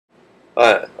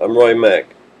Hi, I'm RoyMac.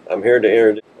 I'm here to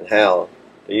introduce how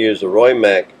to use the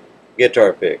RoyMac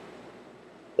guitar pick.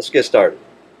 Let's get started.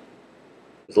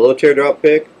 There's a little teardrop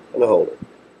pick and a holder.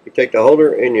 You take the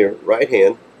holder in your right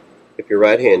hand, if you're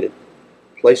right-handed,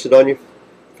 place it on your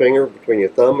finger between your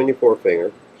thumb and your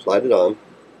forefinger, slide it on,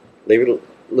 leave it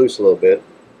loose a little bit,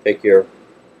 take your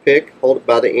pick, hold it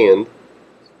by the end,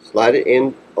 slide it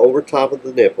in over top of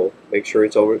the nipple, make sure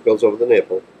it goes over the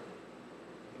nipple,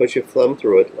 push your thumb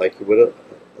through it like you would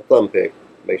a thumb pick,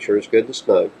 make sure it's good and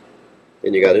snug,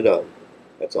 and you got it on.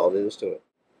 That's all there is to it.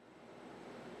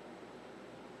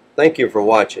 Thank you for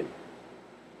watching.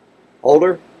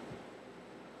 Holder,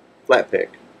 flat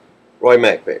pick,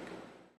 RoyMac pick.